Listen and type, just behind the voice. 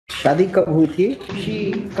शादी कब हुई थी? She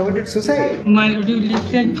committed suicide. My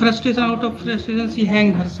frustration, out of frustration, she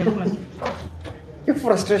hanged herself. ये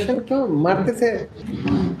फ्रस्ट्रेशन क्यों मारते थे?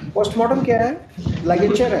 पोस्टमार्टम क्या है?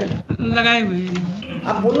 लिगेचर है, लगाए हुए हैं।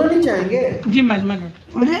 आप बोलना नहीं चाहेंगे? जी मैम,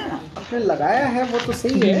 आपने लगाया है वो तो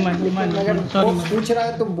सही है, लेकिन अगर वो पूछ रहा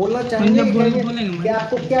है तो बोलना चाहेंगे? बोलेंगे क्या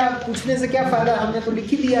आपको क्या पूछने से क्या फायदा? हमने तो लिख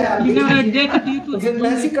ही दिया है, आप देख लीजिए। तो फिर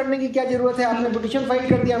बहस ही करने की क्या जरूरत है? आपने पिटीशन फाइल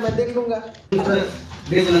कर दिया, मैं देख लूंगा।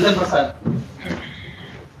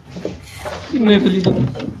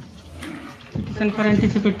 For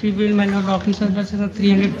anticipatory bail, my lord, officer section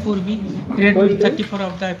 304B, read with 34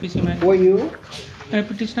 of the IPC, my lord. Who are you?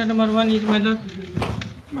 Petitioner number 1 is my lord,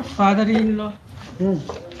 father-in-law.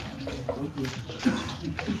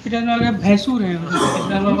 Petitioner number भैंसूर है,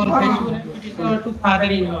 petitioner number 1 भैंसूर है, petitioner number 2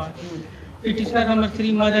 father-in-law है, petitioner number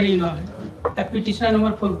 3 mother-in-law है, petitioner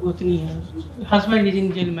number 4 गोतनी है, husband is in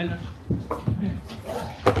jail, my lord.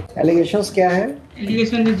 Allegations क्या है?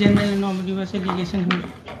 Allegation is general and omnibus allegation है.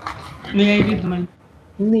 May I read mine?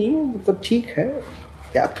 नहीं तो ठीक है,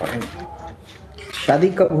 क्या करें? शादी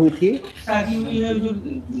कब हुई थी? शादी हुई है जो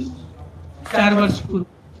 4 वर्ष पूर्व।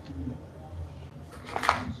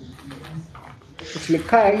 कुछ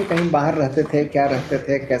लिखा है कि कहीं बाहर रहते थे, क्या रहते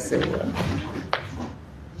थे, कैसे हुआ?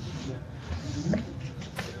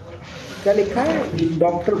 क्या लिखा है?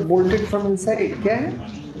 डॉक्टर बोल्टेड फ्रॉम इनसाइड, क्या है?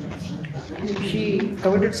 She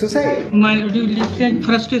committed suicide. My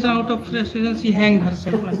frustration, out of frustration, she hanged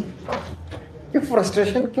herself. ये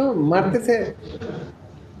फ्रस्ट्रेशन क्यों मारते थे?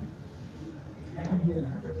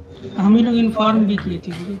 हम ही लोग इन्फॉर्म भी किए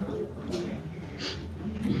थे।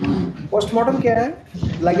 पोस्टमार्टम क्या है?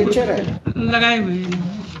 लिगेचर है, लगाए हुए हैं।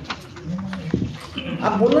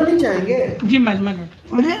 आप बोलना नहीं चाहेंगे? जी मैम,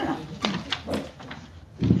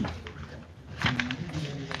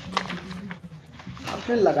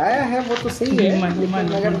 आपने लगाया है वो तो सही है,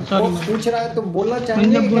 लेकिन अगर वो पूछ रहा है तो बोलना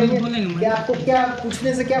चाहेंगे? क्या आपको क्या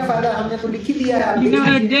पूछने से क्या फायदा? हमने तो लिख ही दिया है, आप देख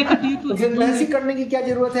लीजिए। तो फिर बहस ही करने की क्या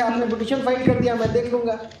जरूरत है? आपने पिटीशन फाइल कर दिया, मैं देख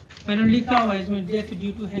लूंगा। मैंने लिखा हुआ है इसमें डेथ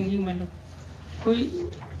ड्यू टू हैंगिंग, मैंने कोई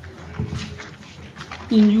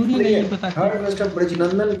इंजरी नहीं बताता। Heard Mr.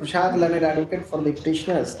 Brijnandan Prasad, learned advocate for the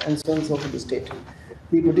petitioners and so and so to the state.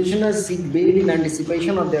 The petitioners seek bail in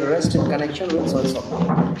anticipation of their arrest in connection with so and so.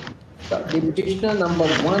 The petitioner number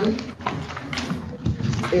 1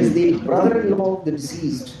 is the brother-in-law of the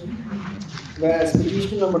deceased, whereas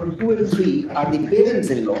petitioner number 2 and 3 are the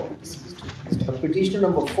parents-in-law of the deceased. Petitioner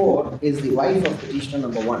number 4 is the wife of petitioner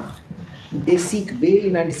number 1. They seek bail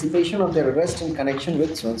in anticipation of their arrest in connection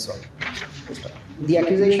with so and so. The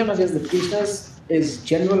accusation against the petitioners is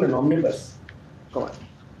general and omnibus.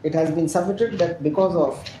 It has been submitted that because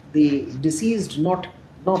of the deceased not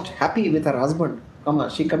happy with her husband,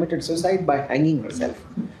 she committed suicide by hanging herself.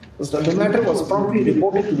 So the matter was promptly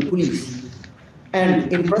reported to the police,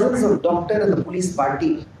 and in presence of doctor and the police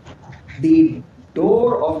party, the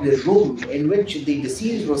door of the room in which the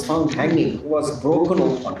deceased was found hanging was broken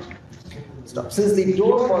open. Since the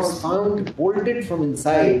door was found bolted from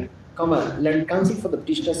inside, Land Counsel for the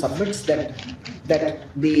petitioner submits that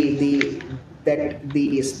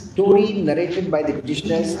the story narrated by the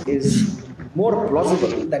petitioners is more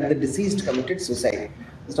plausible that the deceased committed suicide.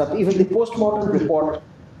 Even the post-mortem report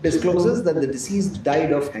discloses that the deceased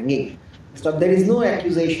died of hanging. There is no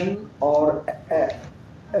accusation or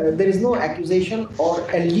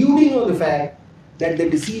alluding on the fact that the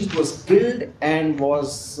deceased was killed and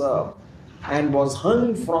was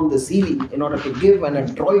hung from the ceiling in order to give an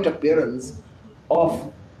adroit appearance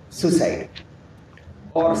of suicide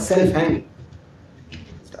or self-hanging.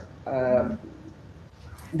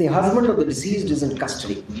 The husband of the deceased is in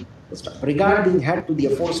custody. Regarding had to the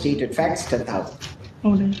aforestated facts 10,000.